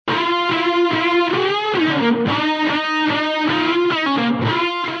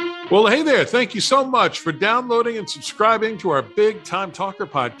Well, hey there. Thank you so much for downloading and subscribing to our Big Time Talker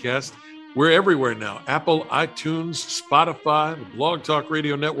podcast. We're everywhere now. Apple, iTunes, Spotify, the Blog Talk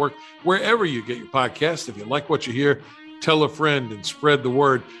Radio Network, wherever you get your podcast. If you like what you hear, tell a friend and spread the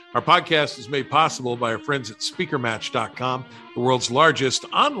word. Our podcast is made possible by our friends at speakermatch.com, the world's largest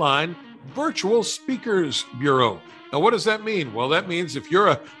online virtual speakers bureau. Now, what does that mean? Well, that means if you're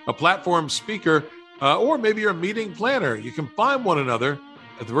a platform speaker or maybe you're a meeting planner, you can find one another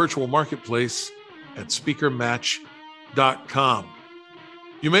at the virtual marketplace at speakermatch.com.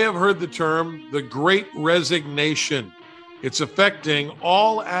 You may have heard the term the Great Resignation. It's affecting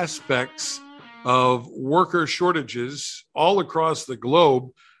all aspects of worker shortages all across the globe.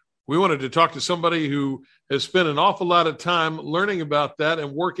 We wanted to talk to somebody who has spent an awful lot of time learning about that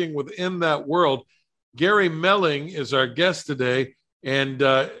and working within that world. Gary Melling is our guest today. And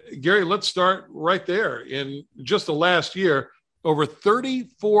Gary, let's start right there. In just the last year, over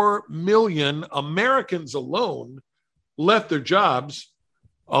 34 million Americans alone left their jobs.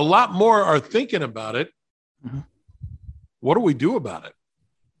 A lot more are thinking about it. Mm-hmm. What do we do about it?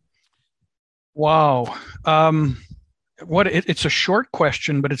 Wow. It's a short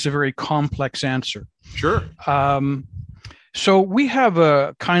question, but it's a very complex answer. Sure. So we have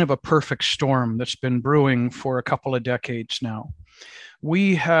a kind of a perfect storm that's been brewing for a couple of decades now.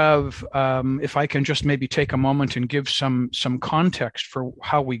 We have, if I can just maybe take a moment and give some context for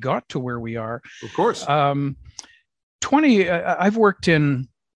how we got to where we are. Of course. I've worked in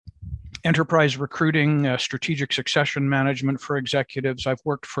enterprise recruiting, strategic succession management for executives. I've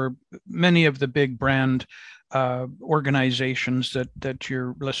worked for many of the big brand organizations that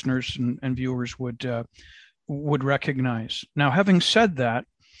your listeners and viewers would recognize. Now, having said that,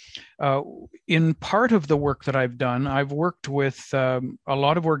 in part of the work that I've done, I've worked with a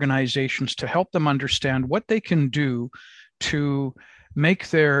lot of organizations to help them understand what they can do to make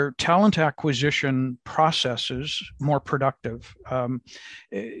their talent acquisition processes more productive.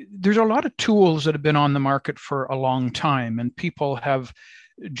 There's a lot of tools that have been on the market for a long time, and people have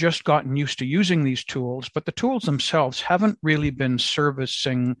just gotten used to using these tools, but the tools themselves haven't really been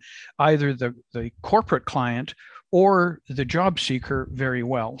servicing either the corporate client or the job seeker very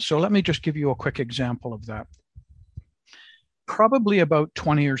well. So let me just give you a quick example of that. Probably about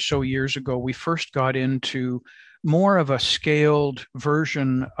 20 or so years ago, we first got into more of a scaled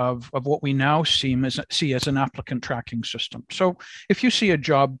version of what we now see as an applicant tracking system. So if you see a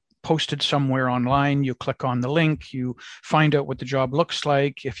job posted somewhere online, you click on the link, you find out what the job looks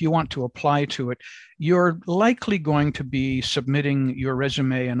like. If you want to apply to it, you're likely going to be submitting your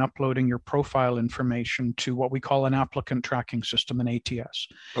resume and uploading your profile information to what we call an applicant tracking system, an ATS.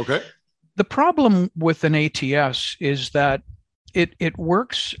 Okay. The problem with an ATS is that it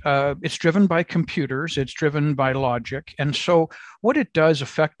works, it's driven by computers, it's driven by logic. And so what it does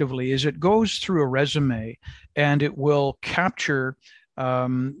effectively is it goes through a resume and it will capture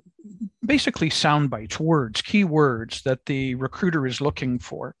basically sound bites, words, keywords that the recruiter is looking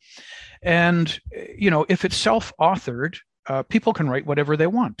for. And, if it's self-authored, people can write whatever they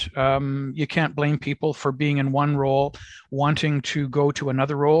want. You can't blame people for being in one role, wanting to go to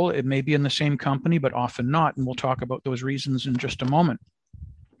another role. It may be in the same company, but often not. And we'll talk about those reasons in just a moment.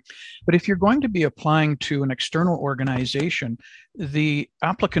 But if you're going to be applying to an external organization, the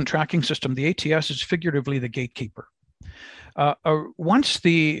applicant tracking system, the ATS, is figuratively the gatekeeper. Once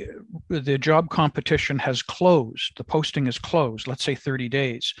the job competition has closed, the posting is closed, let's say 30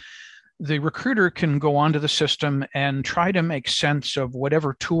 days, the recruiter can go onto the system and try to make sense of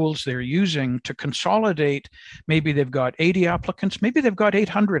whatever tools they're using to consolidate. Maybe they've got 80 applicants, maybe they've got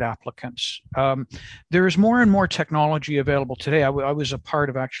 800 applicants. There is more and more technology available today. I was a part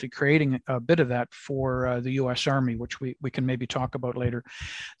of actually creating a bit of that for the US Army, which we can maybe talk about later.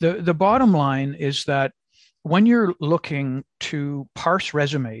 The bottom line is that when you're looking to parse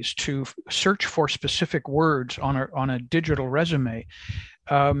resumes, to search for specific words on a digital resume,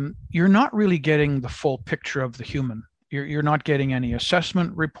 you're not really getting the full picture of the human. You're not getting any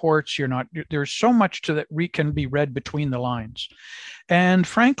assessment reports. There's so much to that can be read between the lines. And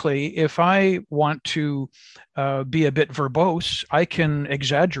frankly, if I want to be a bit verbose, I can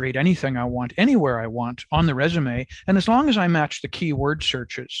exaggerate anything I want, anywhere I want on the resume. And as long as I match the keyword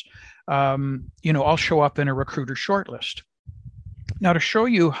searches, I'll show up in a recruiter shortlist. Now, to show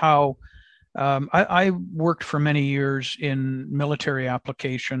you how I worked for many years in military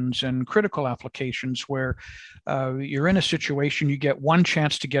applications and critical applications where you're in a situation, you get one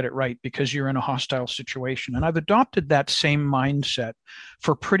chance to get it right because you're in a hostile situation. And I've adopted that same mindset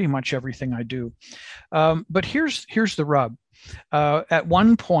for pretty much everything I do. But here's the rub. At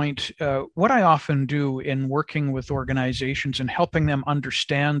one point, what I often do in working with organizations and helping them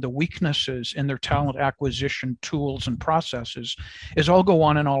understand the weaknesses in their talent acquisition tools and processes is I'll go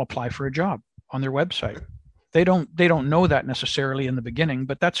on and I'll apply for a job on their website. They don't know that necessarily in the beginning,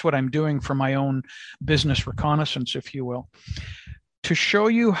 but that's what I'm doing for my own business reconnaissance, if you will. To show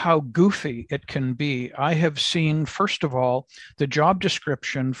you how goofy it can be, I have seen, first of all, the job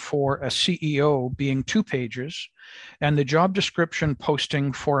description for a CEO being 2 pages and the job description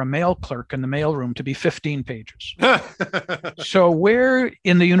posting for a mail clerk in the mailroom to be 15 pages. So where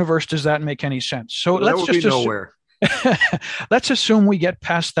in the universe does that make any sense? So well, let's just nowhere. Let's assume we get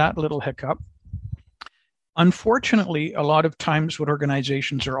past that little hiccup. Unfortunately, a lot of times what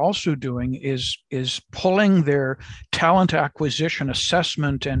organizations are also doing is pulling their talent acquisition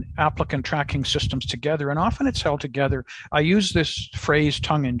assessment and applicant tracking systems together. And often it's held together. I use this phrase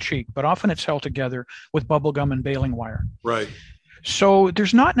tongue in cheek, but often it's held together with bubblegum and baling wire. Right. So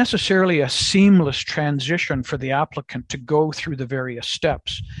there's not necessarily a seamless transition for the applicant to go through the various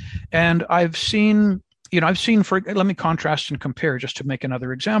steps. And let me contrast and compare just to make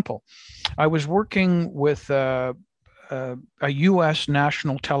another example. I was working with a U.S.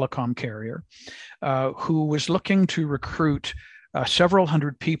 national telecom carrier who was looking to recruit several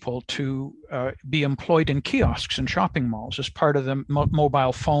hundred people to be employed in kiosks and shopping malls as part of the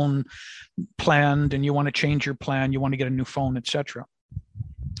mobile phone plan, and you want to change your plan, you want to get a new phone, etc.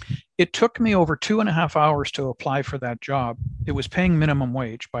 It took me over 2.5 hours to apply for that job. It was paying minimum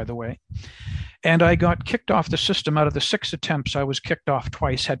wage, by the way. And I got kicked off the system. Out of the 6 attempts, I was kicked off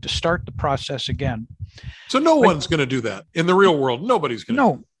twice, had to start the process again. So no one's going to do that. In the real world, nobody's going to.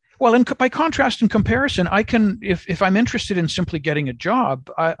 No. Well, by contrast and comparison, I can, if I'm interested in simply getting a job,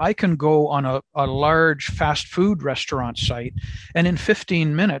 I can go on a large fast food restaurant site and in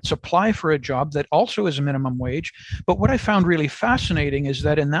 15 minutes apply for a job that also is a minimum wage. But what I found really fascinating is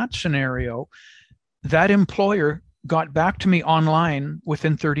that in that scenario, that employer got back to me online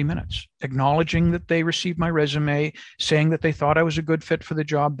within 30 minutes, acknowledging that they received my resume, saying that they thought I was a good fit for the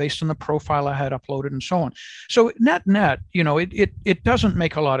job based on the profile I had uploaded and so on. So net, it doesn't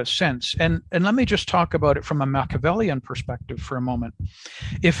make a lot of sense. And let me just talk about it from a Machiavellian perspective for a moment.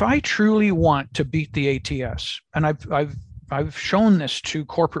 If I truly want to beat the ATS, and I've shown this to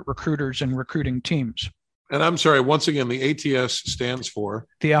corporate recruiters and recruiting teams. And I'm sorry, once again, the ATS stands for?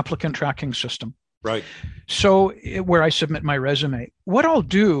 The applicant tracking system. Right. So where I submit my resume, what I'll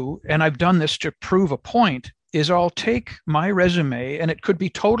do, and I've done this to prove a point, is I'll take my resume, and it could be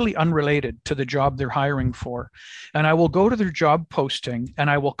totally unrelated to the job they're hiring for. And I will go to their job posting and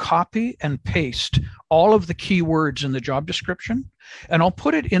I will copy and paste all of the keywords in the job description, and I'll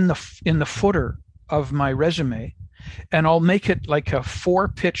put it in the footer of my resume, and I'll make it like a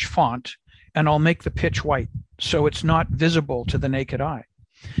 4-pitch font, and I'll make the pitch white so it's not visible to the naked eye.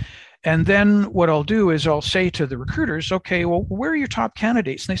 And then what I'll do is I'll say to the recruiters, okay, well, where are your top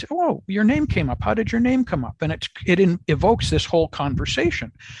candidates? And they say, oh, your name came up. How did your name come up? And it evokes this whole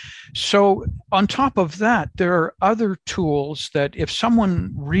conversation. So on top of that, there are other tools that if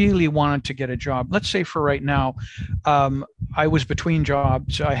someone really wanted to get a job, let's say for right now, I was between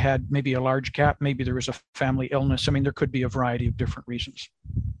jobs. I had maybe a large gap. Maybe there was a family illness. I mean, there could be a variety of different reasons.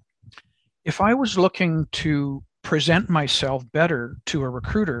 If I was looking to present myself better to a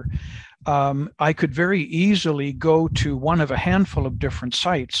recruiter, I could very easily go to one of a handful of different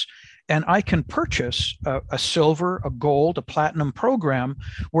sites, and I can purchase a silver, a gold, a platinum program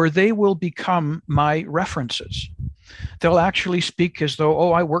where they will become my references. They'll actually speak as though,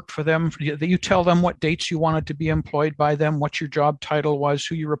 oh, I worked for them. You tell them what dates you wanted to be employed by them, what your job title was,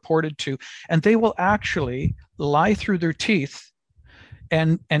 who you reported to, and they will actually lie through their teeth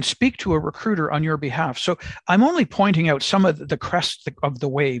and speak to a recruiter on your behalf. So I'm only pointing out some of the crest of the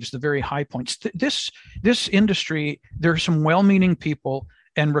waves, the very high points. This industry, there are some well-meaning people,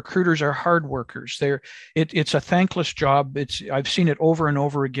 and recruiters are hard workers. It's a thankless job. I've seen it over and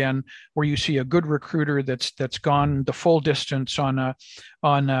over again, where you see a good recruiter that's gone the full distance on a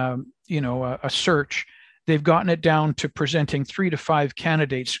search. They've gotten it down to presenting 3 to 5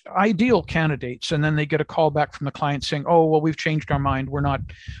 candidates, ideal candidates, and then they get a call back from the client saying, "Oh, well, we've changed our mind. We're not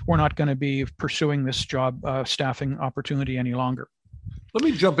going to be pursuing this job staffing opportunity any longer." Let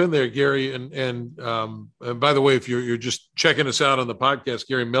me jump in there, Gary. And by the way, if you're just checking us out on the podcast,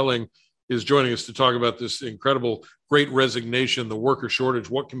 Gary Melling is joining us to talk about this incredible Great Resignation, the worker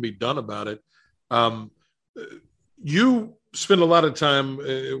shortage, what can be done about it. You spend a lot of time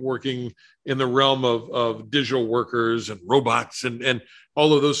working in the realm of digital workers and robots and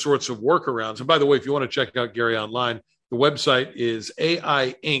all of those sorts of workarounds. And by the way, if you want to check out Gary online, the website is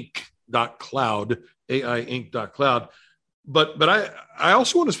aiinc.cloud, aiinc.cloud. but I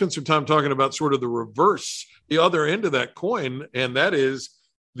also want to spend some time talking about sort of the reverse, the other end of that coin, and that is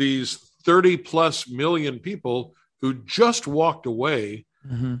these 30 plus million people who just walked away.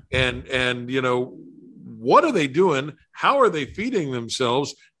 Mm-hmm. And what are they doing? How are they feeding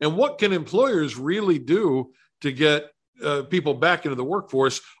themselves? And what can employers really do to get people back into the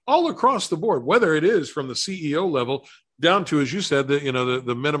workforce all across the board, whether it is from the CEO level down to, as you said,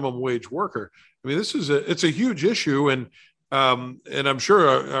 the minimum wage worker? I mean, it's a huge issue, and I'm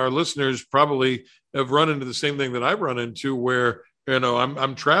sure our listeners probably have run into the same thing that I've run into, where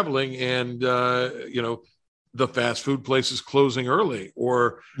I'm traveling and the fast food place is closing early,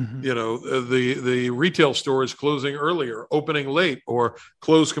 or mm-hmm. The retail store is closing early, or opening late, or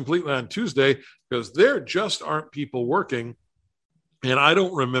closed completely on Tuesday, because there just aren't people working. And I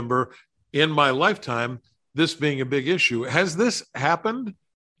don't remember in my lifetime this being a big issue. Has this happened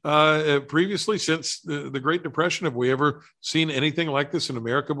previously since the Great Depression? Have we ever seen anything like this in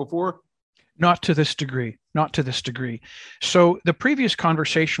America before? Not to this degree. Not to this degree. So the previous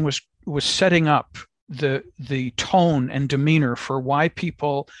conversation was setting up the tone and demeanor for why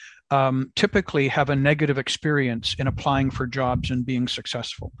people typically have a negative experience in applying for jobs and being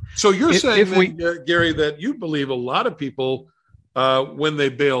successful. So you're saying, Gary, that you believe a lot of people, when they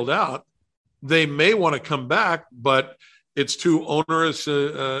bailed out, they may want to come back, but it's too onerous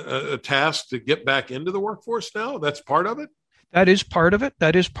a task to get back into the workforce now? That's part of it? That is part of it.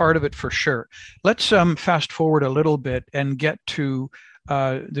 That is part of it for sure. Let's fast forward a little bit and get to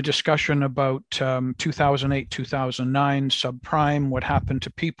the discussion about 2008, 2009, subprime, what happened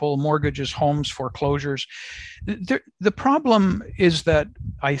to people, mortgages, homes, foreclosures. The problem is that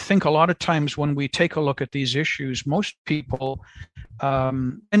I think a lot of times when we take a look at these issues, most people,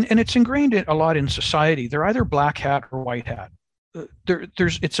 and it's ingrained a lot in society, they're either black hat or white hat.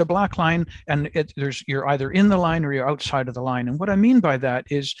 It's a black line, and you're either in the line or you're outside of the line. And what I mean by that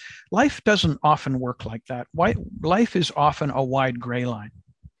is life doesn't often work like that. Life is often a wide gray line.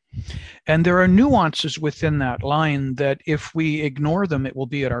 And there are nuances within that line that if we ignore them, it will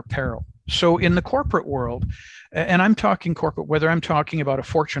be at our peril. So in the corporate world, and I'm talking corporate, whether I'm talking about a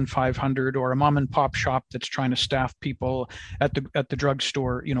Fortune 500 or a mom and pop shop that's trying to staff people at the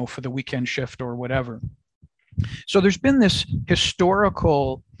drugstore, for the weekend shift or whatever. So there's been this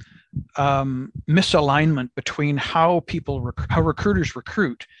historical misalignment between how recruiters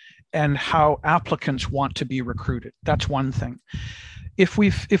recruit and how applicants want to be recruited. That's one thing. If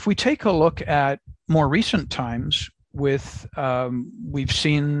we take a look at more recent times, we've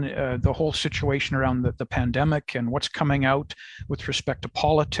seen the whole situation around the pandemic and what's coming out with respect to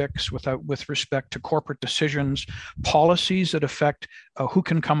politics, with respect to corporate decisions, policies that affect who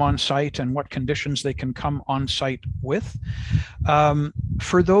can come on site and what conditions they can come on site with.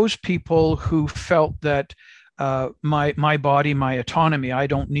 For those people who felt that my body, my autonomy, I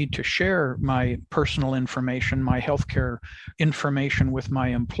don't need to share my personal information, my healthcare information with my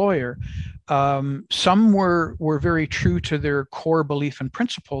employer. Some were very true to their core belief and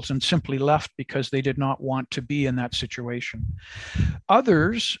principles and simply left because they did not want to be in that situation.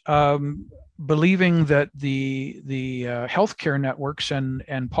 Others, believing that the healthcare networks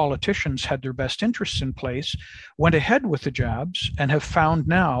and politicians had their best interests in place, went ahead with the jabs and have found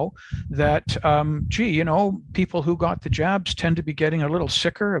now that, people who got the jabs tend to be getting a little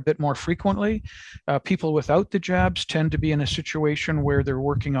sicker a bit more frequently. People without the jabs tend to be in a situation where they're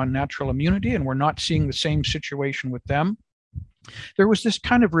working on natural immunity, and we're not seeing the same situation with them. There was this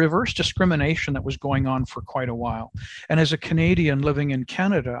kind of reverse discrimination that was going on for quite a while. And as a Canadian living in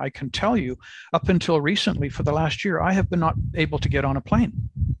Canada, I can tell you, up until recently, for the last year, I have been not able to get on a plane.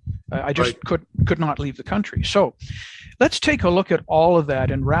 I just could not leave the country. So let's take a look at all of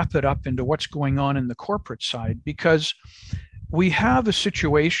that and wrap it up into what's going on in the corporate side, because we have a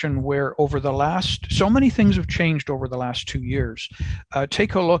situation where so many things have changed over the last 2 years.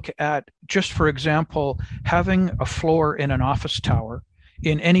 Take a look at, just for example, having a floor in an office tower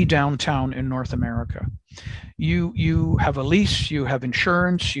in any downtown in North America. You have a lease, you have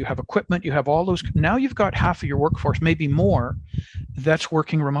insurance, you have equipment, you have all those. Now you've got half of your workforce, maybe more, that's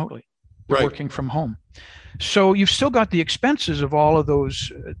working remotely, working from home. So you've still got the expenses of all of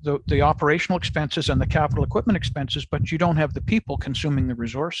those, the operational expenses and the capital equipment expenses, but you don't have the people consuming the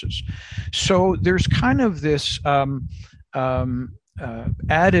resources. So there's kind of this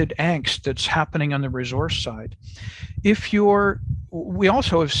added angst that's happening on the resource side. We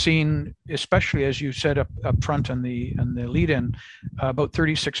also have seen, especially as you said up front in the lead-in, about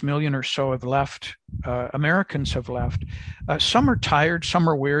 36 million or so have left. Americans have left. Some are tired, some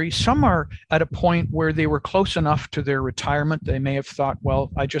are weary, some are at a point where they were close enough to their retirement. They may have thought,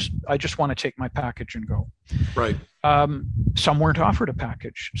 well, I just want to take my package and go. Right. Some weren't offered a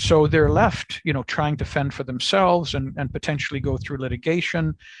package. So they're left, trying to fend for themselves and potentially go through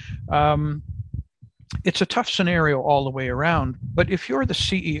litigation. It's a tough scenario all the way around. But if you're the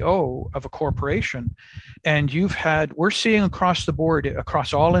CEO of a corporation and we're seeing across the board,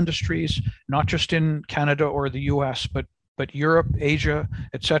 across all industries, not just in Canada or the US, but Europe, Asia,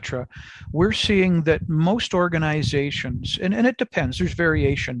 etc., we're seeing that most organizations, and it depends, there's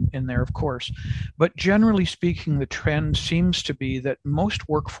variation in there, of course, but generally speaking, the trend seems to be that most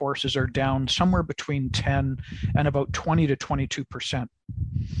workforces are down somewhere between 10 and about 20 to 22%.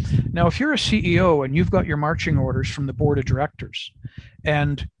 Now, if you're a CEO and you've got your marching orders from the board of directors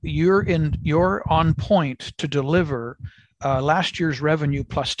and you're on point to deliver last year's revenue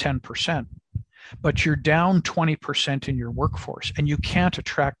plus 10%, but you're down 20% in your workforce and you can't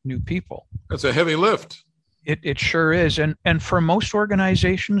attract new people. That's a heavy lift. It sure is. And for most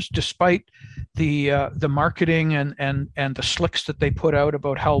organizations, despite the marketing and the slicks that they put out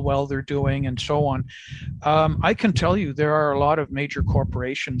about how well they're doing and so on, I can tell you there are a lot of major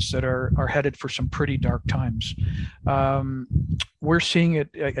corporations that are headed for some pretty dark times. We're seeing it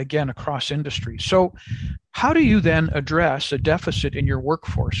again across industries. So how do you then address a deficit in your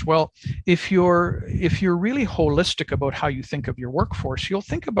workforce? Well, if you're really holistic about how you think of your workforce, you'll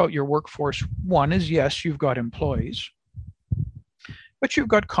think about your workforce. One is, yes, you've got employees, but you've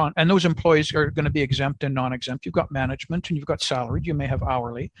got and those employees are going to be exempt and non-exempt. You've got management and you've got salaried. You may have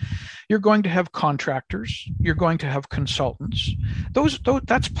hourly. You're going to have contractors. You're going to have consultants.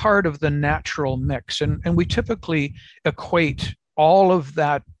 That's part of the natural mix, and we typically equate all of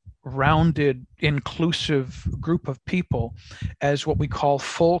that rounded, inclusive group of people as what we call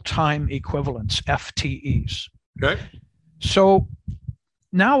full-time equivalents, FTEs. Okay. So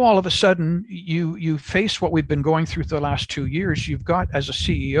now all of a sudden you face what we've been going through the last 2 years. You've got, as a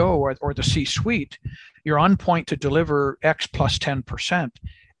CEO or the C-suite, you're on point to deliver X plus 10%.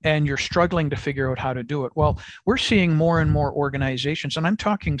 And you're struggling to figure out how to do it. Well, we're seeing more and more organizations, and I'm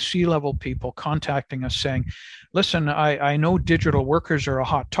talking C-level people contacting us saying, listen, I know digital workers are a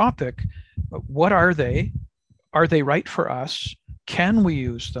hot topic, but what are they? Are they right for us? Can we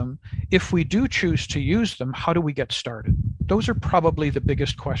use them? If we do choose to use them, how do we get started? Those are probably the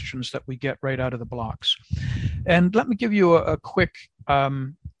biggest questions that we get right out of the blocks. And let me give you a quick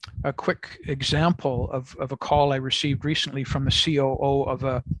example of a call I received recently from the COO of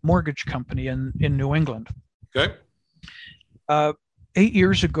a mortgage company in New England. Okay. 8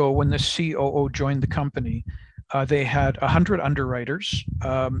 years ago, when the COO joined the company, they had 100 underwriters.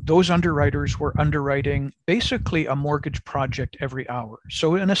 Those underwriters were underwriting basically a mortgage project every hour.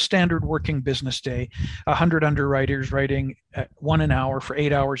 So in a standard working business day, 100 underwriters writing one an hour for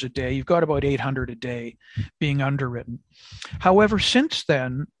 8 hours a day. You've got about 800 a day being underwritten. However, since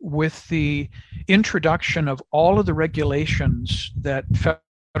then, with the introduction of all of the regulations that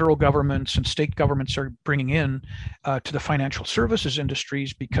federal governments and state governments are bringing in to the financial services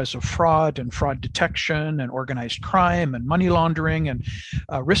industries because of fraud and fraud detection and organized crime and money laundering and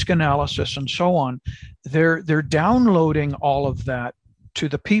risk analysis and so on, they're downloading all of that to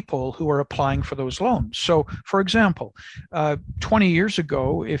the people who are applying for those loans. So, for example, 20 years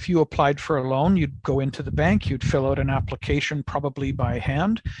ago, if you applied for a loan, you'd go into the bank, you'd fill out an application probably by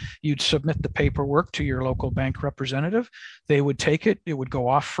hand, you'd submit the paperwork to your local bank representative, they would take it, it would go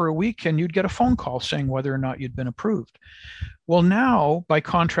off for a week, and you'd get a phone call saying whether or not you'd been approved. Well, now, by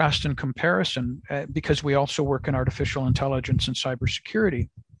contrast and comparison, because we also work in artificial intelligence and cybersecurity,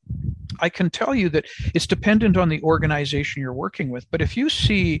 I can tell you that it's dependent on the organization you're working with. But if you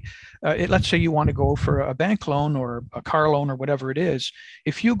see, let's say you want to go for a bank loan or a car loan or whatever it is,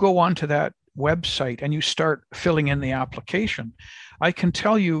 if you go onto that website and you start filling in the application, I can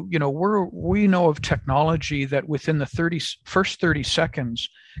tell you, we know of technology that within the first 30 seconds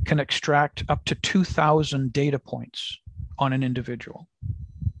can extract up to 2,000 data points on an individual.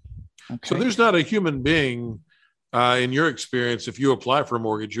 Okay. So there's not a human being. In your experience, if you apply for a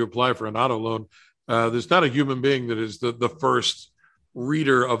mortgage, you apply for an auto loan, there's not a human being that is the first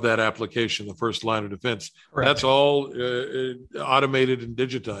reader of that application, the first line of defense. Correct. That's all automated and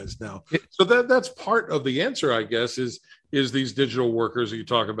digitized now. So that's part of the answer, I guess, is these digital workers that you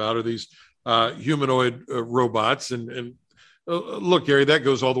talk about, or these humanoid robots. And look, Gary, that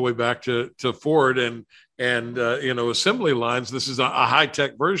goes all the way back to Ford and assembly lines. This is a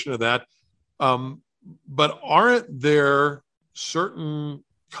high-tech version of that. But aren't there certain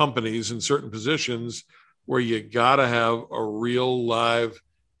companies in certain positions where you got to have a real live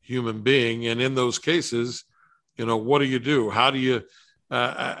human being? And in those cases, what do you do? How do you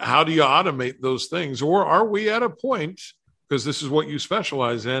automate those things? Or are we at a point, because this is what you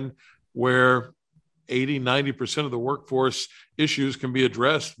specialize in, where 80, 90% of the workforce issues can be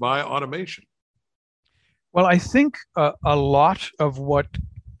addressed by automation. Well, I think a lot of what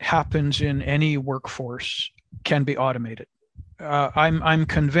happens in any workforce can be automated. I'm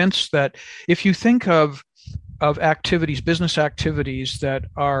convinced that if you think of activities, business activities that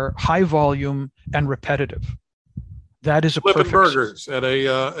are high volume and repetitive, that is a flipping perfect burgers at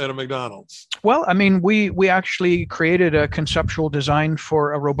a McDonald's. Well, I mean, we actually created a conceptual design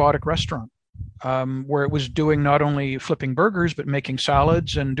for a robotic restaurant where it was doing not only flipping burgers but making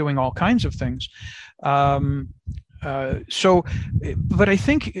salads and doing all kinds of things. But I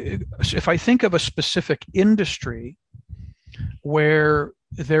think if I think of a specific industry where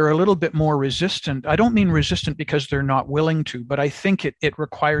they're a little bit more resistant, I don't mean resistant because they're not willing to, but I think it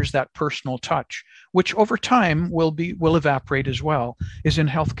requires that personal touch, which over time will evaporate as well, is in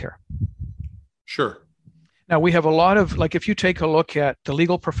healthcare. Sure. Now, we have a lot of, like, if you take a look at the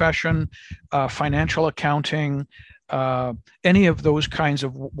legal profession, financial accounting, any of those kinds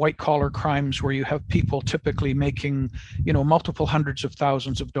of white collar crimes where you have people typically making, multiple hundreds of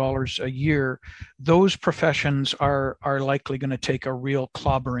thousands of dollars a year, those professions are likely going to take a real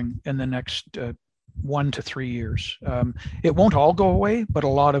clobbering in the next 1 to 3 years. It won't all go away, but a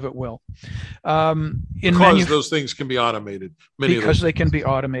lot of it will. Because those things can be automated. Because they can be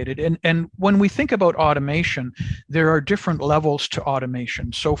automated. And when we think about automation, there are different levels to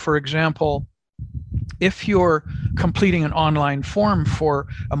automation. So, for example, if you're completing an online form for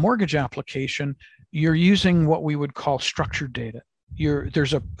a mortgage application, you're using what we would call structured data.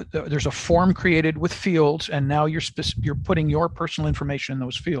 There's a form created with fields, and now you're putting your personal information in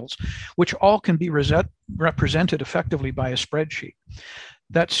those fields, which all can be represented effectively by a spreadsheet.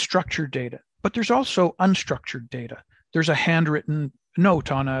 That's structured data. But there's also unstructured data. There's a handwritten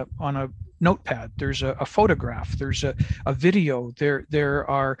note on a notepad. There's a photograph. There's a video. There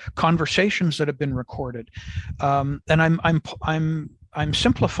are conversations that have been recorded, and I'm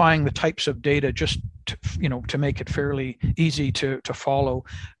simplifying the types of data just to make it fairly easy to follow,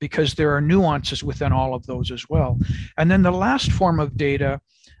 because there are nuances within all of those as well. And then the last form of data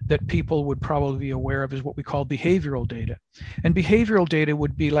that people would probably be aware of is what we call behavioral data. And behavioral data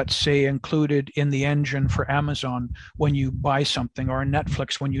would be, let's say, included in the engine for Amazon when you buy something, or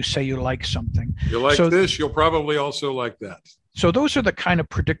Netflix when you say you like something. You like this, you'll probably also like that. So those are the kind of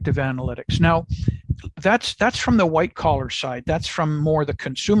predictive analytics. Now, that's from the white collar side. That's from more the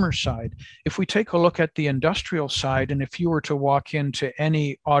consumer side. If we take a look at the industrial side, and if you were to walk into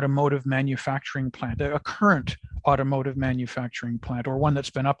any automotive manufacturing plant, a current automotive manufacturing plant or one that's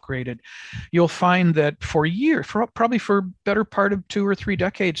been upgraded, you'll find that for probably for better part of 2 or 3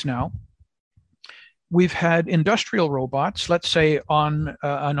 decades now, we've had industrial robots, let's say on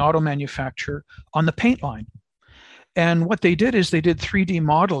an auto manufacturer, on the paint line. And what they did is they did 3D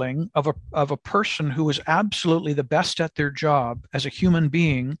modeling of a person who was absolutely the best at their job as a human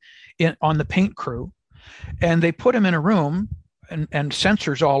being on the paint crew. And they put him in a room and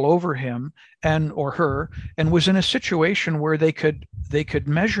sensors all over him or her, and was in a situation where they could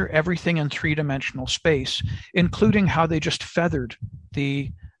measure everything in 3-dimensional space, including how they just feathered the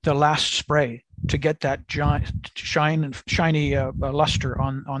last spray to get that shiny luster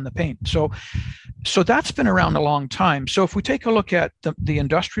on the paint. So that's been around a long time. So if we take a look at the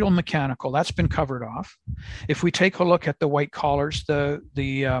industrial mechanical, that's been covered off. If we take a look at the white collars, the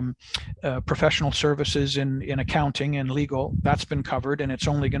professional services in accounting and legal, that's been covered, and it's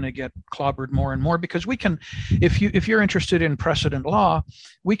only going to get clobbered more and more, because we can, if you're interested in precedent law,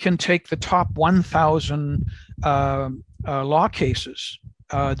 we can take the top 1,000 law cases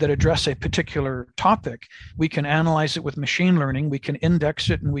that address a particular topic. We can analyze it with machine learning, we can index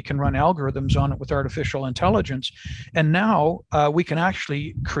it, and we can run algorithms on it with artificial intelligence. And now we can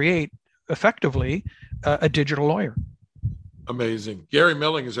actually create effectively a digital lawyer. Amazing. Gary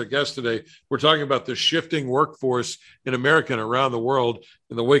Melling is our guest today. We're talking about the shifting workforce in America and around the world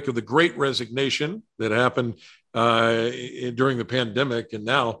in the wake of the Great Resignation that happened during the pandemic. And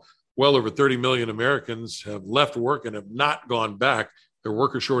now well over 30 million Americans have left work and have not gone back. There are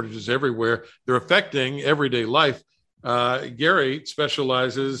worker shortages everywhere. They're affecting everyday life. Gary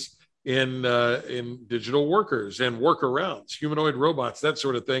specializes in digital workers and workarounds, humanoid robots, that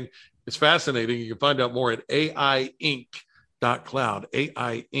sort of thing. It's fascinating. You can find out more at aiinc.cloud,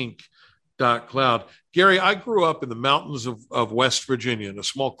 aiinc.cloud. Gary, I grew up in the mountains of West Virginia in a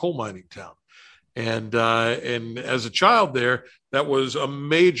small coal mining town. And as a child there, that was a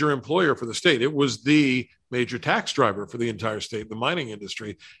major employer for the state. It was the major tax driver for the entire state, the mining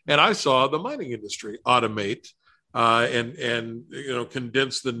industry. And I saw the mining industry automate and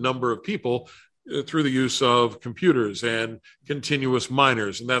condense the number of people through the use of computers and continuous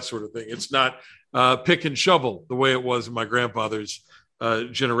miners and that sort of thing. It's not pick and shovel the way it was in my grandfather's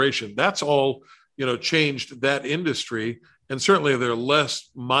generation. That's all, changed that industry. And certainly there are less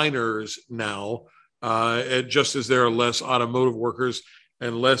miners now, just as there are less automotive workers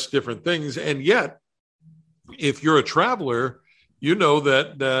and less different things. And yet, if you're a traveler, you know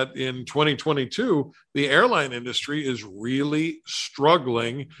that in 2022, the airline industry is really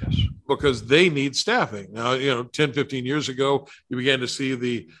struggling because they need staffing. Now, 10, 15 years ago, you began to see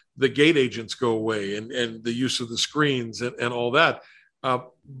the gate agents go away and the use of the screens and all that.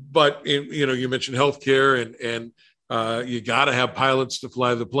 But you mentioned healthcare and you got to have pilots to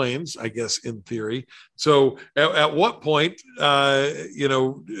fly the planes, I guess, in theory. So at what point,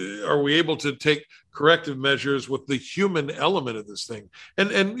 are we able to take corrective measures with the human element of this thing?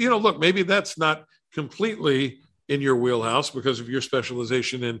 And look, maybe that's not completely in your wheelhouse because of your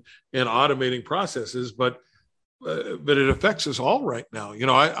specialization in automating processes, but it affects us all right now.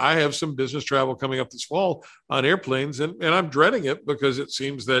 I have some business travel coming up this fall on airplanes, and I'm dreading it because it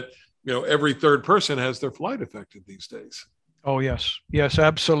seems that every third person has their flight affected these days. Oh, yes. Yes,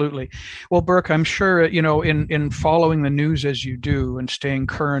 absolutely. Well, Burke, I'm sure, in following the news as you do and staying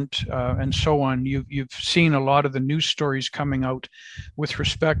current and so on, you've seen a lot of the news stories coming out with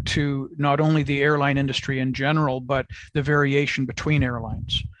respect to not only the airline industry in general, but the variation between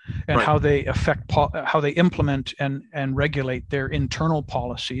airlines and right. how they affect, how they implement and regulate their internal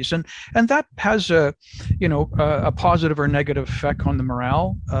policies. And that has a positive or negative effect on the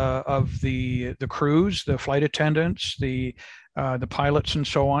morale of the crews, the flight attendants, the pilots and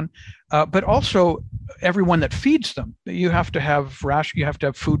so on, but also everyone that feeds them. You have to have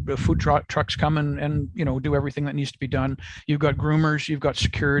food trucks come and do everything that needs to be done. You've got groomers, you've got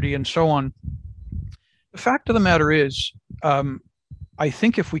security, and so on. The fact of the matter is, I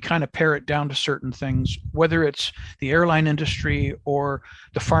think if we kind of pare it down to certain things, whether it's the airline industry or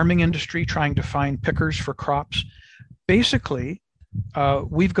the farming industry trying to find pickers for crops, basically,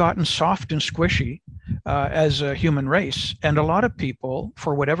 we've gotten soft and squishy as a human race. And a lot of people,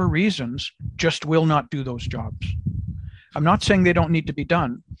 for whatever reasons, just will not do those jobs. I'm not saying they don't need to be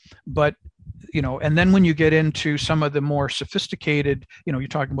done, but and then when you get into some of the more sophisticated, you're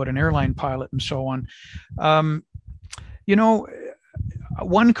talking about an airline pilot and so on,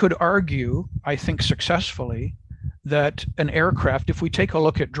 one could argue, I think successfully, that an aircraft, if we take a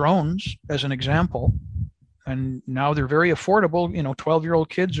look at drones as an example, and now they're very affordable, 12-year-old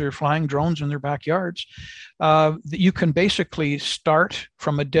kids are flying drones in their backyards, that you can basically start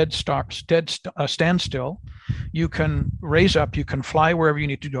from a standstill. You can raise up, you can fly wherever you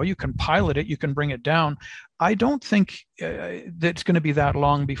need to go, you can pilot it, you can bring it down. I don't think that it's going to be that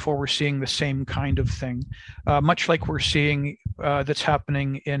long before we're seeing the same kind of thing, much like we're seeing that's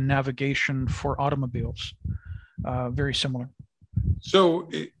happening in navigation for automobiles. Very similar. So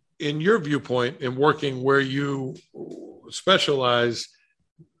in your viewpoint, in working where you specialize,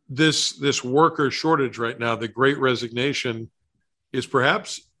 this worker shortage right now, the Great Resignation, is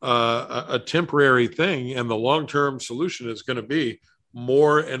perhaps a temporary thing, and the long-term solution is going to be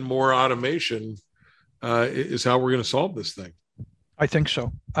more and more automation is how we're going to solve this thing. I think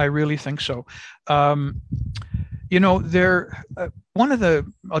so. I really think so. I'll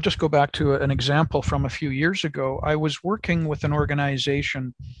just go back to an example from a few years ago. I was working with an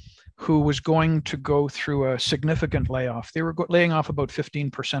organization who was going to go through a significant layoff. They were laying off about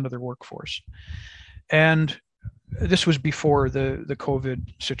 15% of their workforce. And this was before the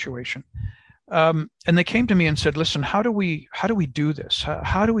COVID situation. And they came to me and said, listen, how do we do this?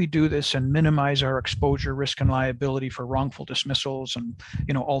 How do we do this and minimize our exposure, risk, and liability for wrongful dismissals and,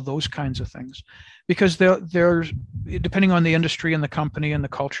 all those kinds of things? Because there's, depending on the industry and the company and the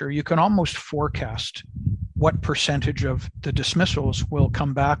culture, you can almost forecast what percentage of the dismissals will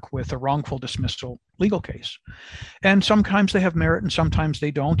come back with a wrongful dismissal legal case. And sometimes they have merit and sometimes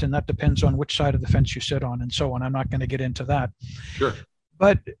they don't. And that depends on which side of the fence you sit on and so on. I'm not going to get into that. Sure.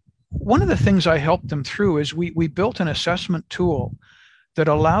 But one of the things I helped them through is we built an assessment tool that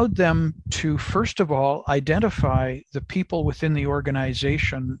allowed them to, first of all, identify the people within the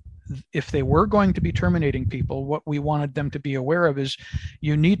organization. If they were going to be terminating people, what we wanted them to be aware of is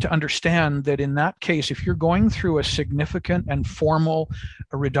you need to understand that in that case, if you're going through a significant and formal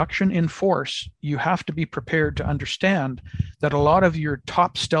reduction in force, you have to be prepared to understand that a lot of your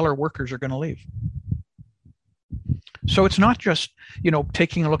top stellar workers are going to leave. So it's not just,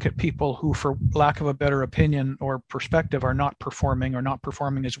 taking a look at people who, for lack of a better opinion or perspective, are not performing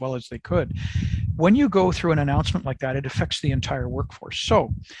as well as they could. When you go through an announcement like that, it affects the entire workforce.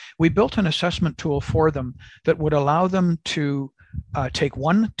 So we built an assessment tool for them that would allow them to take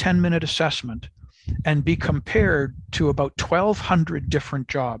one 10-minute assessment and be compared to about 1,200 different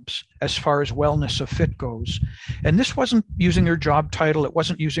jobs as far as wellness of fit goes. And this wasn't using their job title. It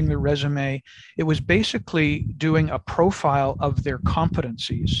wasn't using their resume. It was basically doing a profile of their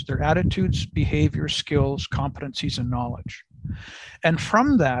competencies, their attitudes, behaviors, skills, competencies, and knowledge. And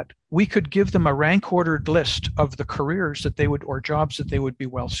from that, we could give them a rank ordered list of the careers that they would, or jobs that they would be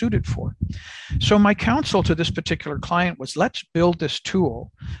well suited for. So my counsel to this particular client was, let's build this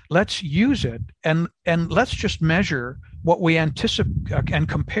tool, let's use it, and let's just measure what we anticipate and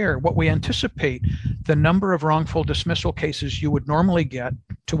compare what we anticipate the number of wrongful dismissal cases you would normally get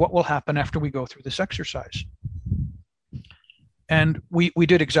to what will happen after we go through this exercise. And we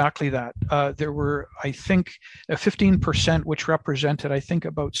did exactly that. There were, I think, 15%, which represented, I think,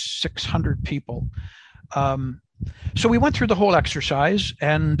 about 600 people. So we went through the whole exercise,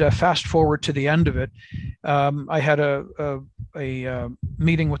 and fast forward to the end of it, I had a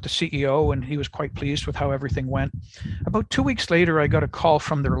meeting with the CEO, and he was quite pleased with how everything went. About 2 weeks later, I got a call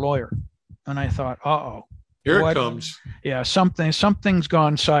from their lawyer, and I thought, uh-oh. Here it comes. Yeah, something's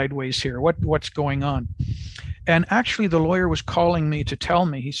gone sideways here. What's going on? And actually, the lawyer was calling me to tell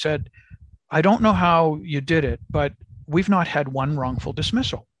me, he said, I don't know how you did it, but we've not had one wrongful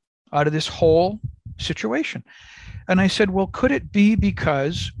dismissal out of this whole situation. And I said, well, could it be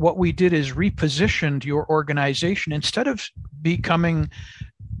because what we did is repositioned your organization? Instead of becoming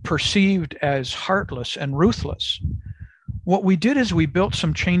perceived as heartless and ruthless, what we did is we built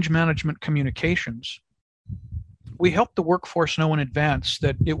some change management communications. We helped the workforce know in advance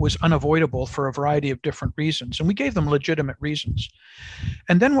that it was unavoidable for a variety of different reasons, and we gave them legitimate reasons.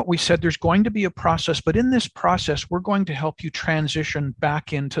 And then what we said, there's going to be a process, but in this process, we're going to help you transition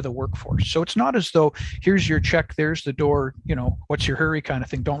back into the workforce. So it's not as though, here's your check, there's the door, what's your hurry kind of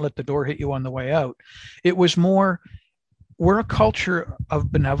thing, don't let the door hit you on the way out. It was more, we're a culture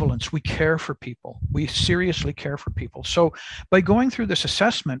of benevolence. We care for people. We seriously care for people. So by going through this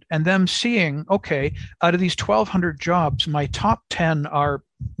assessment and them seeing, okay, out of these 1,200 jobs, my top 10 are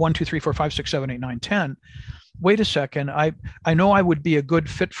 1, 2, 3, 4, 5, 6, 7, 8, 9, 10. Wait a second. I know I would be a good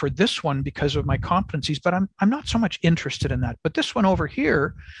fit for this one because of my competencies, but I'm not so much interested in that. But this one over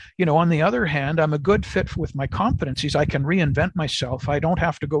here, on the other hand, I'm a good fit with my competencies. I can reinvent myself. I don't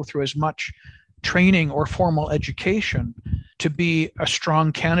have to go through as much training or formal education to be a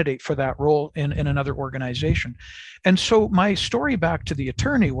strong candidate for that role in another organization. And so my story back to the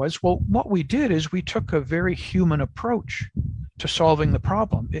attorney was, well, what we did is we took a very human approach to solving the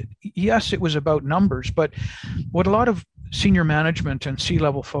problem. Yes, it was about numbers, but what a lot of senior management and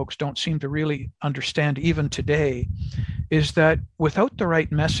C-level folks don't seem to really understand even today is that without the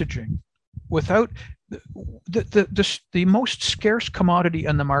right messaging, without the most scarce commodity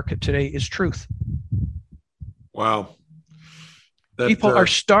in the market today is truth. Wow. People are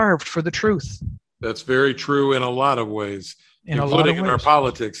starved for the truth. That's very true in a lot of ways, including in our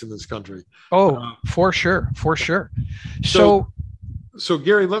politics in this country. Oh, for sure. So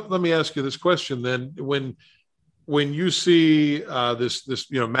Gary, let me ask you this question then. When you see this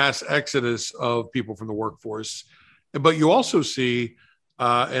mass exodus of people from the workforce, but you also see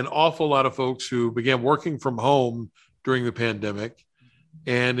an awful lot of folks who began working from home during the pandemic,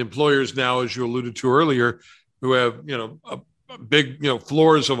 and employers now, as you alluded to earlier, who have a big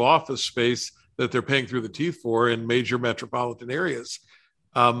floors of office space that they're paying through the teeth for in major metropolitan areas,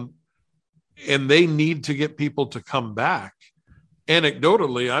 and they need to get people to come back.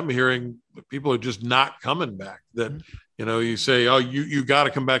 Anecdotally, I'm hearing that people are just not coming back. That you say, oh, you got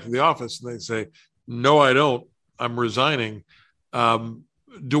to come back to the office, and they say, no, I don't. I'm resigning.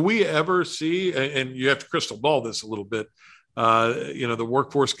 Do we ever see, and you have to crystal ball this a little bit, the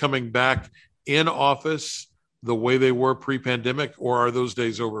workforce coming back in office the way they were pre-pandemic, or are those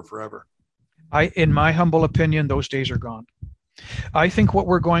days over forever? In my humble opinion, those days are gone. I think what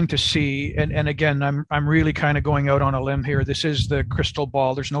we're going to see, and again, I'm really kind of going out on a limb here. This is the crystal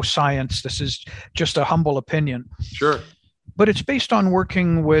ball. There's no science. This is just a humble opinion. Sure. But it's based on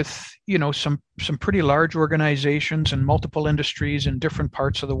working with, some pretty large organizations and multiple industries in different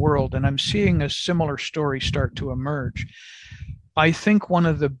parts of the world. And I'm seeing a similar story start to emerge. I think one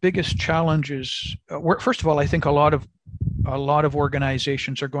of the biggest challenges, first of all, I think a lot of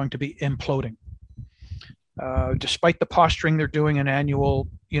organizations are going to be imploding. Despite the posturing they're doing in annual,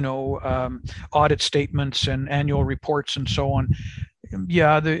 audit statements and annual reports and so on.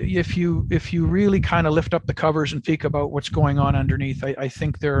 Yeah, if you really kind of lift up the covers and peek about what's going on underneath, I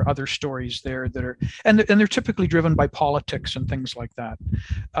think there are other stories there that are, and they're typically driven by politics and things like that.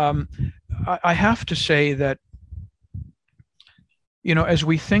 I have to say that, as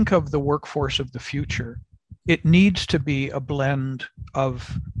we think of the workforce of the future, it needs to be a blend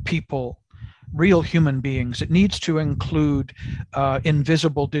of people, real human beings. It needs to include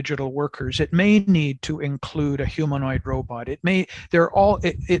invisible digital workers. It may need to include a humanoid robot.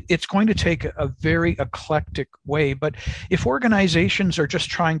 It's going to take a very eclectic way. But if organizations are just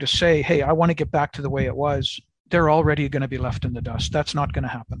trying to say, hey, I want to get back to the way it was, they're already going to be left in the dust. That's not going to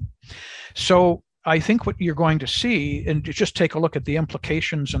happen. So I think what you're going to see, and just take a look at the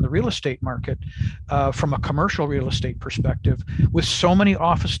implications in the real estate market from a commercial real estate perspective, with so many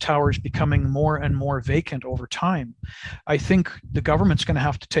office towers becoming more and more vacant over time, I think the government's going to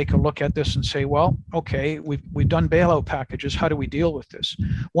have to take a look at this and say, well, okay, we've done bailout packages. How do we deal with this?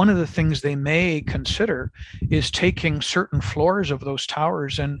 One of the things they may consider is taking certain floors of those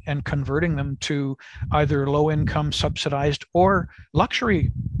towers and converting them to either low income subsidized or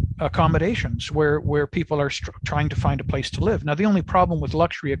luxury accommodations where people are trying to find a place to live. Now, the only problem with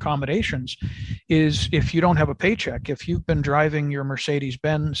luxury accommodations is if you don't have a paycheck, if you've been driving your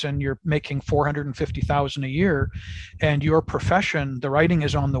Mercedes-Benz and you're making $450,000 a year and your profession, the writing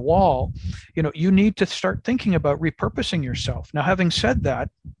is on the wall, you need to start thinking about repurposing yourself. Now, having said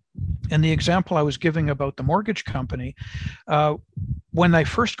that, and the example I was giving about the mortgage company, when I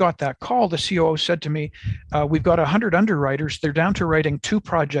first got that call, the COO said to me, we've got 100 underwriters. They're down to writing 2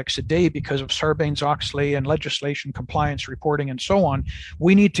 projects a day because of Sarbanes-Oxley and legislation, compliance reporting, and so on.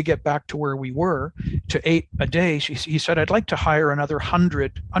 We need to get back to where we were, to 8 a day. He said, I'd like to hire another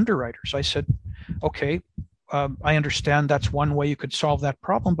 100 underwriters. I said, okay, I understand that's one way you could solve that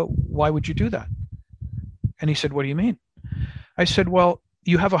problem, but why would you do that? And he said, what do you mean? I said, well,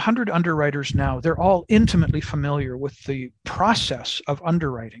 you have 100 underwriters now. They're all intimately familiar with the process of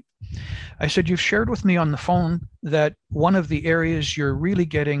underwriting. I said, you've shared with me on the phone that one of the areas you're really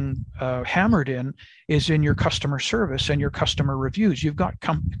getting hammered in is in your customer service and your customer reviews. You've got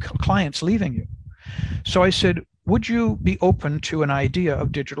clients leaving you. So I said, would you be open to an idea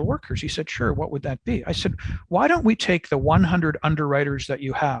of digital workers? He said, sure. What would that be? I said, why don't we take the 100 underwriters that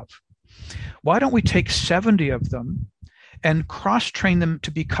you have? Why don't we take 70 of them and cross-train them to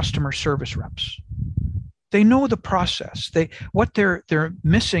be customer service reps? They know the process. What they're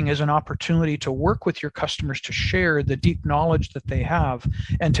missing is an opportunity to work with your customers to share the deep knowledge that they have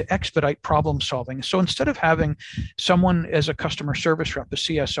and to expedite problem solving. So instead of having someone as a customer service rep, a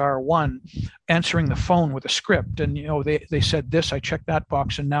CSR1, answering the phone with a script, and they said this, I checked that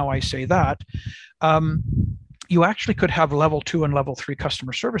box, and now I say that, you actually could have level 2 and level 3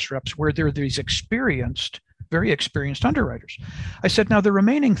 customer service reps where they're these very experienced underwriters. I said, now the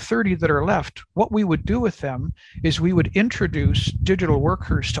remaining 30 that are left, what we would do with them is we would introduce digital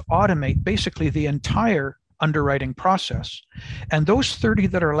workers to automate basically the entire underwriting process. And those 30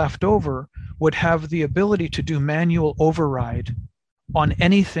 that are left over would have the ability to do manual override on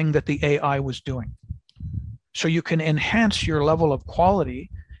anything that the AI was doing. So you can enhance your level of quality.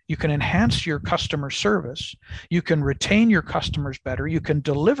 You can enhance your customer service. You can retain your customers better. You can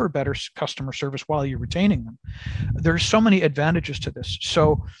deliver better customer service while you're retaining them. There's so many advantages to this.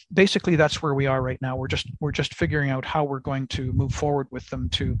 So basically, that's where we are right now. We're just figuring out how we're going to move forward with them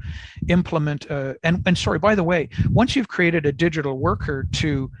to implement. And sorry, by the way, once you've created a digital worker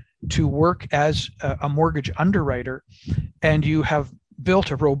to work as a mortgage underwriter, and you have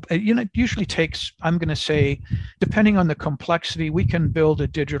built a robot, it usually takes, I'm going to say, depending on the complexity, we can build a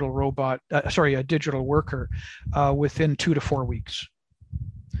digital worker within 2 to 4 weeks.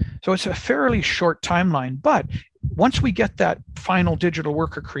 So it's a fairly short timeline, but once we get that final digital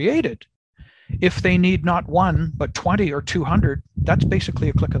worker created, if they need not 1, but 20 or 200, that's basically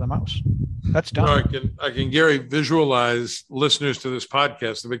a click of the mouse. That's done. Well, I can, Gary, visualize listeners to this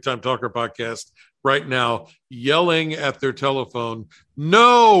podcast, the Big Time Talker podcast, right now yelling at their telephone,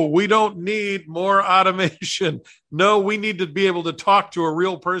 no, we don't need more automation. No, we need to be able to talk to a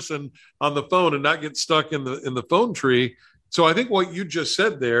real person on the phone and not get stuck in the phone tree. So I think what you just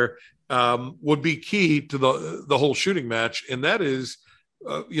said there would be key to the whole shooting match, and that is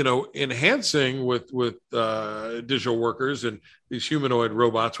enhancing with digital workers and these humanoid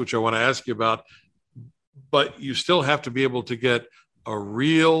robots, which I want to ask you about. But you still have to be able to get a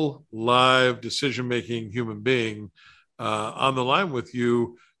real live decision-making human being on the line with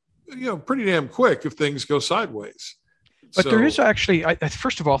you, pretty damn quick if things go sideways. But there is actually,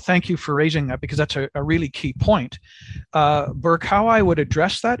 first of all, thank you for raising that, because that's a really key point. Burke, how I would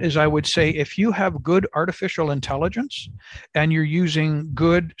address that is I would say if you have good artificial intelligence and you're using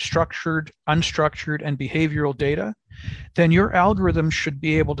good structured, unstructured, and behavioral data, then your algorithm should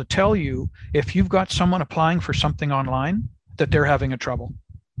be able to tell you if you've got someone applying for something online that they're having a trouble.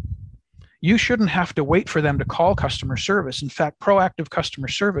 You shouldn't have to wait for them to call customer service. In fact, proactive customer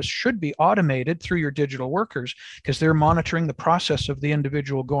service should be automated through your digital workers, because they're monitoring the process of the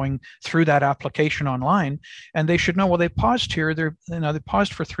individual going through that application online. And they should know, well, they paused here. They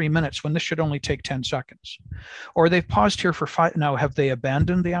paused for 3 minutes when this should only take 10 seconds. Or they've paused here for 5. Now, have they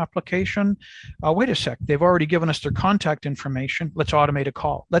abandoned the application? Wait a sec. They've already given us their contact information. Let's automate a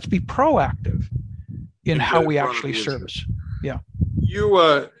call. Let's be proactive in how we actually service. Yeah.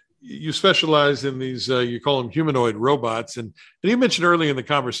 You specialize in these, you call them humanoid robots. And you mentioned early in the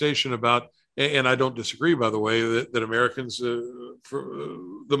conversation about, and I don't disagree, by the way, that Americans, for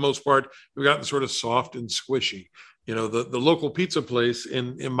the most part, have gotten sort of soft and squishy. You know, the local pizza place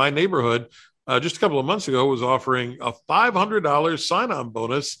in my neighborhood just a couple of months ago was offering a $500 sign-on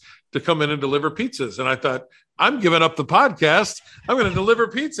bonus to come in and deliver pizzas. And I thought, I'm giving up the podcast. I'm going to deliver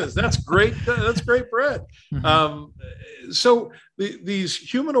pizzas. That's great. That's great bread. Mm-hmm. So these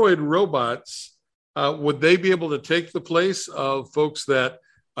humanoid robots, would they be able to take the place of folks that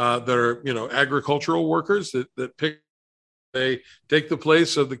are, agricultural workers they take the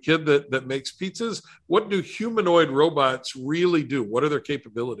place of the kid that makes pizzas? What do humanoid robots really do? What are their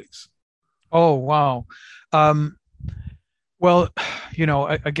capabilities? Oh, wow. Well,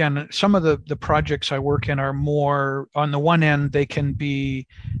 again, some of the projects I work in are more, on the one end, they can be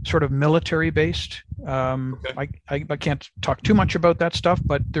sort of military based. Okay. I can't talk too much about that stuff,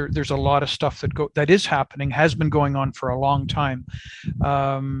 but there's a lot of stuff that is happening, has been going on for a long time.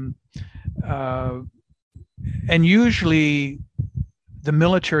 And usually the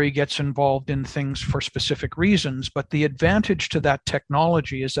military gets involved in things for specific reasons, but the advantage to that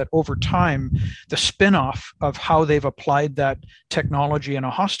technology is that over time, the spin-off of how they've applied that technology in a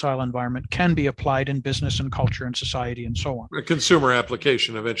hostile environment can be applied in business and culture and society and so on. A consumer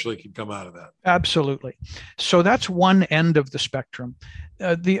application eventually can come out of that. Absolutely. So that's one end of the spectrum.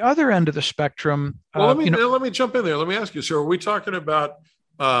 The other end of the spectrum... Well, let me jump in there. Let me ask you, sir, are we talking about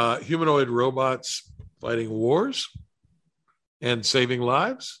humanoid robots fighting wars and saving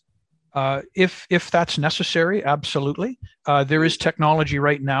lives? If that's necessary, absolutely. There is technology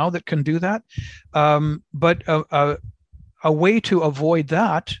right now that can do that. But a way to avoid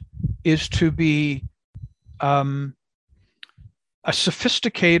that is to be a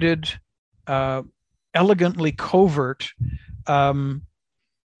sophisticated, elegantly covert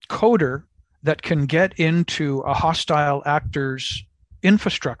coder that can get into a hostile actor's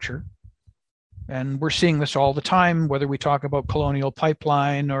infrastructure. And we're seeing this all the time, whether we talk about Colonial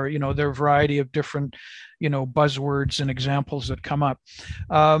Pipeline or, there are a variety of different, buzzwords and examples that come up.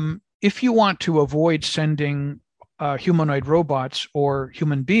 If you want to avoid sending humanoid robots or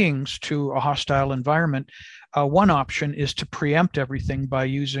human beings to a hostile environment, one option is to preempt everything by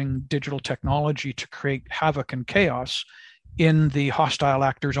using digital technology to create havoc and chaos in the hostile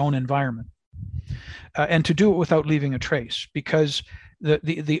actor's own environment. And to do it without leaving a trace, because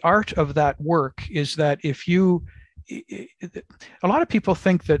the art of that work is that a lot of people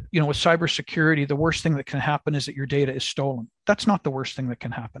think that, with cybersecurity, the worst thing that can happen is that your data is stolen. That's not the worst thing that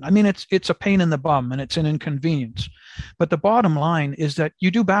can happen. I mean, it's a pain in the bum and it's an inconvenience. But the bottom line is that you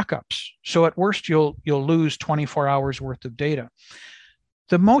do backups. So at worst, you'll lose 24 hours worth of data.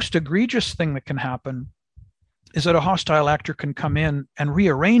 The most egregious thing that can happen is that a hostile actor can come in and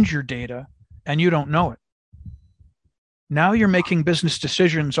rearrange your data and you don't know it. Now you're making business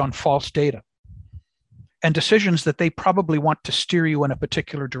decisions on false data and decisions that they probably want to steer you in a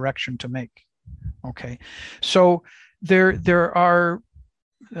particular direction to make. Okay. So there's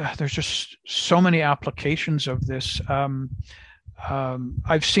just so many applications of this.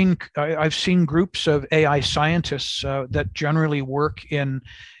 I've seen groups of AI scientists that generally work in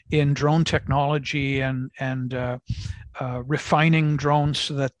drone technology and refining drones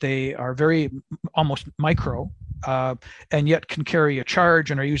so that they are very almost micro, and yet can carry a charge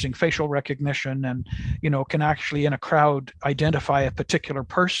and are using facial recognition and, can actually in a crowd identify a particular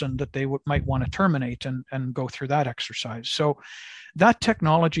person that they might want to terminate and go through that exercise. So that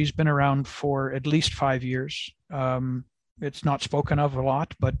technology has been around for at least 5 years. It's not spoken of a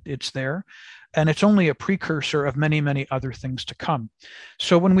lot, but it's there. And it's only a precursor of many, many other things to come.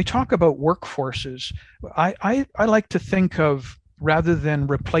 So when we talk about workforces, I like to think of, rather than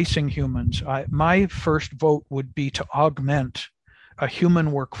replacing humans, my first vote would be to augment a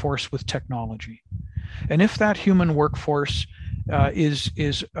human workforce with technology. And if that human workforce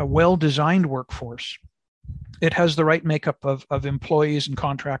is a well-designed workforce, it has the right makeup of employees and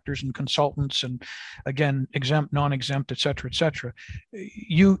contractors and consultants and, again, exempt, non-exempt, et cetera,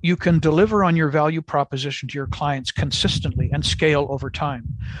 you can deliver on your value proposition to your clients consistently and scale over time.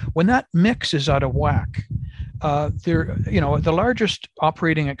 When that mix is out of whack, the largest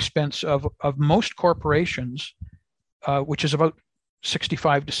operating expense of most corporations, which is about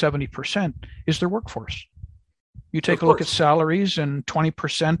 65 to 70%, is their workforce. You take a look at salaries and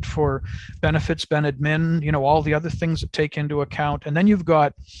 20% for benefits, ben admin, all the other things that take into account. And then you've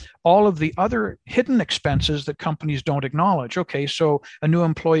got all of the other hidden expenses that companies don't acknowledge. Okay, so a new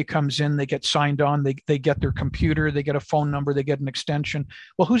employee comes in, they get signed on, they get their computer, they get a phone number, they get an extension.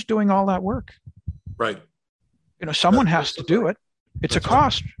 Well, who's doing all that work? Right. Someone has to do it. It's a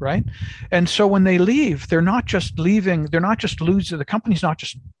cost, right? And so when they leave, they're not just leaving, they're not just losing, the company's not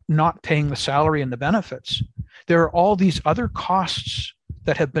just not paying the salary and the benefits. There are all these other costs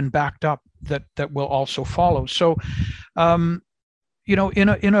that have been backed up that will also follow. So, in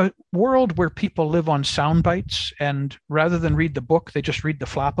a world where people live on sound bites, and rather than read the book, they just read the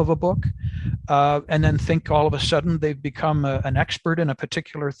flap of a book, and then think all of a sudden they've become an expert in a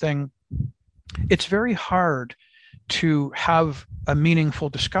particular thing, it's very hard to have a meaningful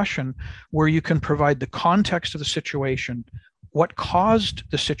discussion where you can provide the context of the situation, what caused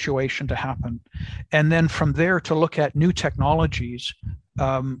the situation to happen, and then from there to look at new technologies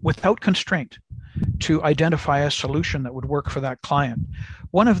without constraint to identify a solution that would work for that client.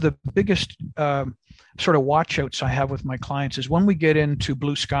 One of the biggest sort of watchouts I have with my clients is when we get into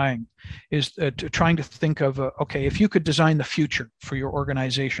blue skying, is trying to think of, okay, if you could design the future for your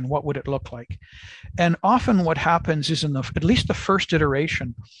organization, what would it look like? And often what happens is at least the first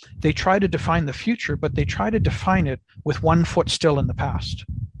iteration, they try to define the future, but they try to define it with one foot still in the past.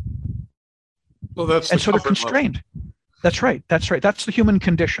 Well, that's and so they're constrained. Level. That's right. That's the human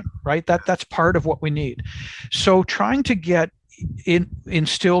condition, right? That's part of what we need. So trying to get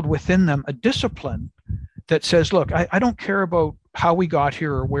instilled within them a discipline that says, look, I don't care about how we got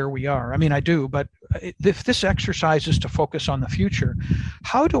here or where we are. I mean, I do, but if this exercise is to focus on the future,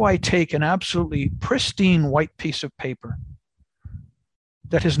 how do I take an absolutely pristine white piece of paper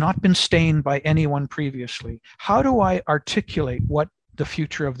that has not been stained by anyone previously? How do I articulate what the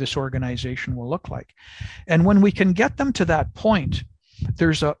future of this organization will look like? And when we can get them to that point,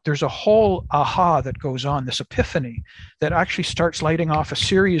 there's a whole aha that goes on, this epiphany that actually starts lighting off a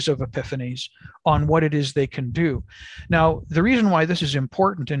series of epiphanies on what it is they can do. Now, the reason why this is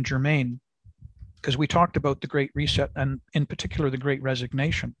important and germane, because we talked about the Great Reset and in particular the Great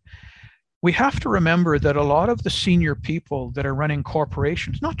Resignation, we have to remember that a lot of the senior people that are running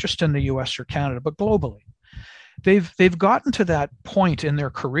corporations, not just in the US or Canada, but globally, they've gotten to that point in their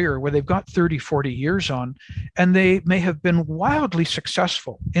career where they've got 30, 40 years on, and they may have been wildly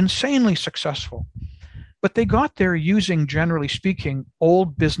successful, insanely successful, but they got there using, generally speaking,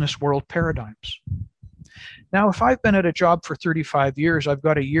 old business world paradigms. Now, if I've been at a job for 35 years, I've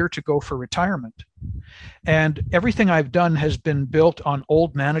got a year to go for retirement. And everything I've done has been built on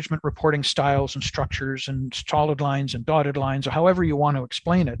old management reporting styles and structures and solid lines and dotted lines, or however you want to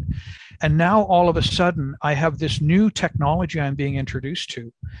explain it. And now all of a sudden, I have this new technology I'm being introduced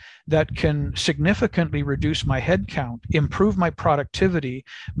to that can significantly reduce my headcount, improve my productivity,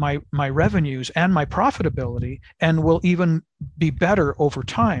 my revenues, and my profitability, and will even be better over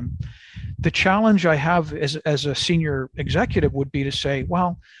time. The challenge I have as a senior executive would be to say,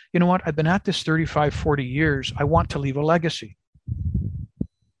 well, you know what, I've been at this 35, 40 years. I want to leave a legacy.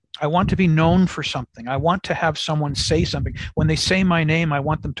 I want to be known for something. I want to have someone say something. When they say my name, I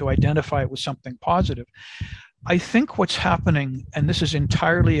want them to identify it with something positive. I think what's happening, and this is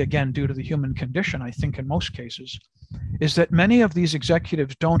entirely, again, due to the human condition, I think in most cases, is that many of these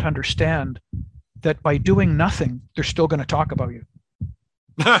executives don't understand that by doing nothing, they're still going to talk about you.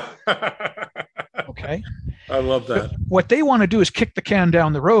 Okay. I love that. What they want to do is kick the can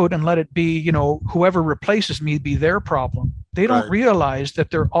down the road and let it be, whoever replaces me be their problem. They don't realize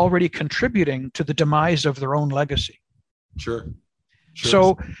that they're already contributing to the demise of their own legacy. Sure.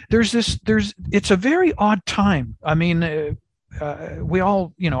 So it's a very odd time. I mean, we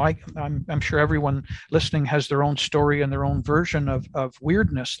all, I'm sure everyone listening has their own story and their own version of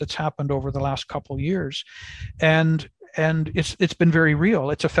weirdness that's happened over the last couple of years. And it's been very real.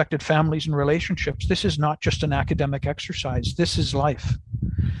 It's affected families and relationships. This is not just an academic exercise. This is life.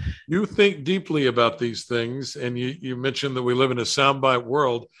 You think deeply about these things, and you mentioned that we live in a soundbite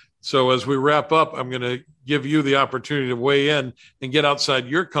world. So as we wrap up, I'm going to give you the opportunity to weigh in and get outside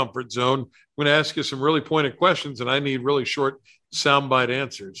your comfort zone. I'm going to ask you some really pointed questions, and I need really short soundbite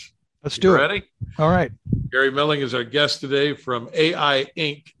answers. Let's do it. Ready? All right. Gary Melling is our guest today from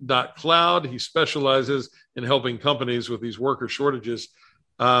AIinc.cloud. He specializes in helping companies with these worker shortages.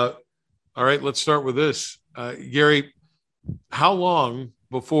 All right, let's start with this. Gary, how long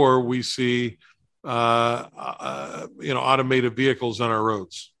before we see automated vehicles on our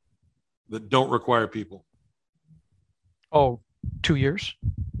roads that don't require people? Oh, 2 years.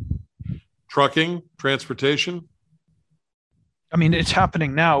 Trucking, transportation? I mean, it's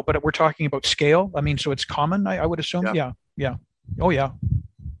happening now, but we're talking about scale. I mean, so it's common, I would assume. Yeah. Yeah. Yeah. Oh, yeah.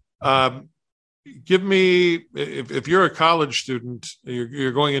 Um, Give me, if you're a college student,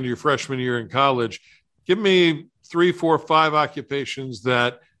 you're going into your freshman year in college, give me 3, 4, 5 occupations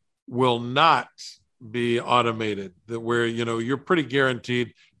that will not be automated, that where, you're pretty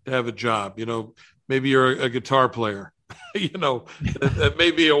guaranteed to have a job. Maybe you're a guitar player, that may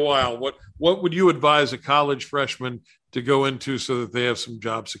be a while. What would you advise a college freshman to go into so that they have some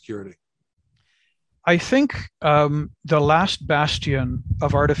job security? I think the last bastion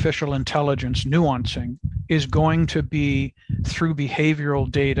of artificial intelligence nuancing is going to be through behavioral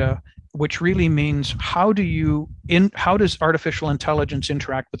data, which really means how does artificial intelligence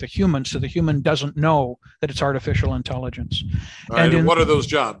interact with a human so the human doesn't know that it's artificial intelligence. All right, and what are those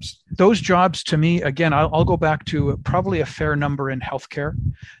jobs? Those jobs, to me, again, I'll go back to probably a fair number in healthcare.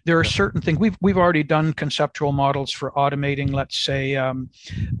 There are certain things we've already done conceptual models for automating, let's say,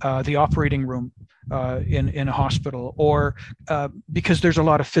 the operating room in a hospital, or because there's a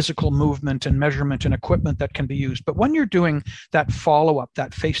lot of physical movement and measurement and equipment that can be used. But when you're doing that follow-up,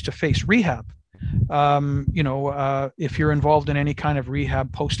 that face-to-face rehab, if you're involved in any kind of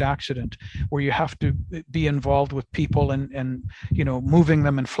rehab post-accident where you have to be involved with people and moving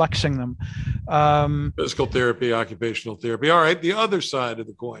them and flexing them. Physical therapy, occupational therapy. All right, the other side of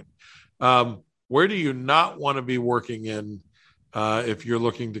the coin. Where do you not want to be working in if you're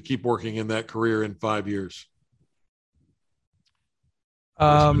looking to keep working in that career in 5 years? It's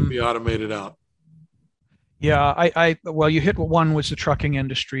going to be automated out. Yeah, well, you hit one was the trucking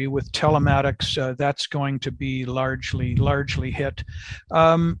industry with telematics. That's going to be largely hit.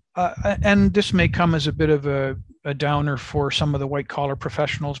 And this may come as a bit of a downer for some of the white collar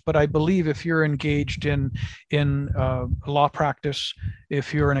professionals, but I believe if you're engaged in law practice,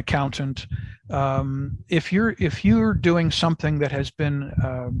 if you're an accountant, if you're doing something that has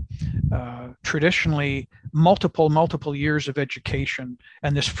been traditionally multiple years of education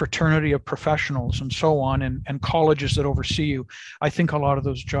and this fraternity of professionals and so on, and colleges that oversee you, I think a lot of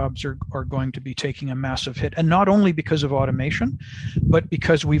those jobs are going to be taking a massive hit. And not only because of automation, but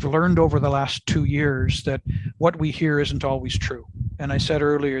because we've learned over the last 2 years that what we hear isn't always true. And I said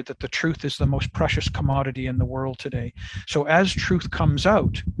earlier that the truth is the most precious commodity in the world today. So as truth comes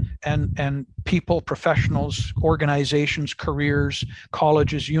out and people, professionals, organizations, careers,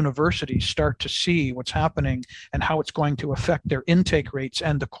 colleges, universities start to see what's happening and how it's going to affect their intake rates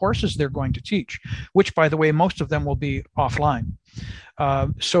and the courses they're going to teach, which, by the way, most of them will be offline.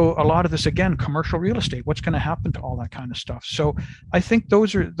 So a lot of this, again, commercial real estate, what's going to happen to all that kind of stuff? So I think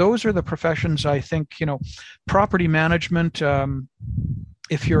those are the professions. I think, property management,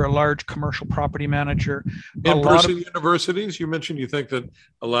 if you're a large commercial property manager. In-person universities, you mentioned you think that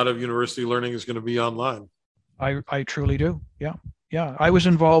a lot of university learning is going to be online. I truly do. Yeah. Yeah, I was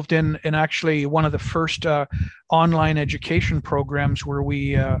involved in actually one of the first online education programs where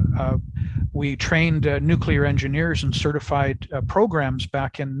we trained nuclear engineers and certified programs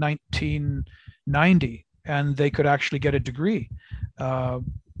back in 1990, and they could actually get a degree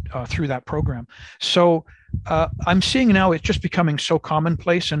through that program. So I'm seeing now it's just becoming so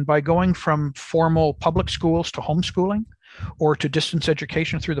commonplace, and by going from formal public schools to homeschooling, or to distance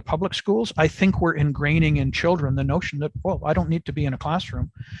education through the public schools, I think we're ingraining in children the notion that, well, I don't need to be in a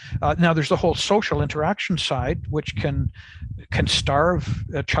classroom. Now, there's the whole social interaction side, which can starve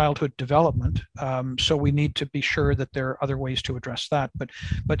childhood development. So we need to be sure that there are other ways to address that. But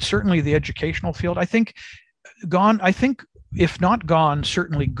certainly the educational field, I think, if not gone,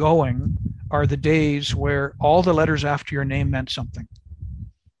 certainly going, are the days where all the letters after your name meant something.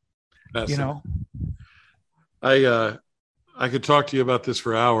 I could talk to you about this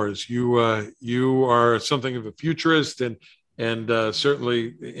for hours. You are something of a futurist, and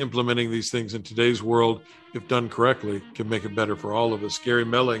certainly implementing these things in today's world, if done correctly, can make it better for all of us. Gary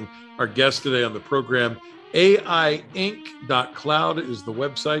Melling, our guest today on the program. AIinc.cloud is the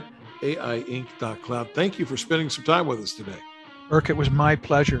website, AIinc.cloud. Thank you for spending some time with us today. Burke, it was my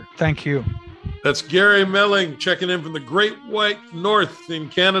pleasure. Thank you. That's Gary Melling checking in from the Great White North in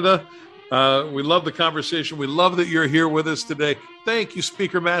Canada. We love the conversation. We love that you're here with us today. Thank you,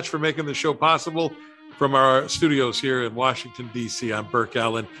 Speaker Match, for making the show possible. From our studios here in Washington, D.C., I'm Burke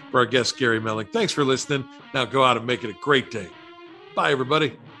Allen for our guest, Gary Melling. Thanks for listening. Now go out and make it a great day. Bye,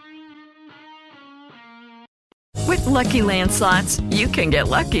 everybody. With Lucky Land Slots, you can get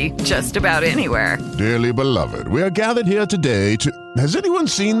lucky just about anywhere. Dearly beloved, we are gathered here today to... Has anyone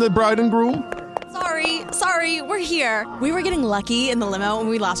seen the bride and groom? Sorry, we're here. We were getting lucky in the limo and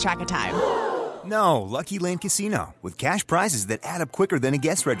we lost track of time. No, Lucky Land Casino, with cash prizes that add up quicker than a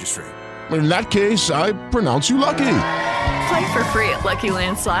guest registry. In that case, I pronounce you lucky. Play for free at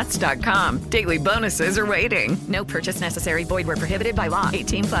LuckyLandSlots.com. Daily bonuses are waiting. No purchase necessary. Void where prohibited by law.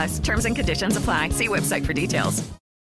 18+. Terms and conditions apply. See website for details.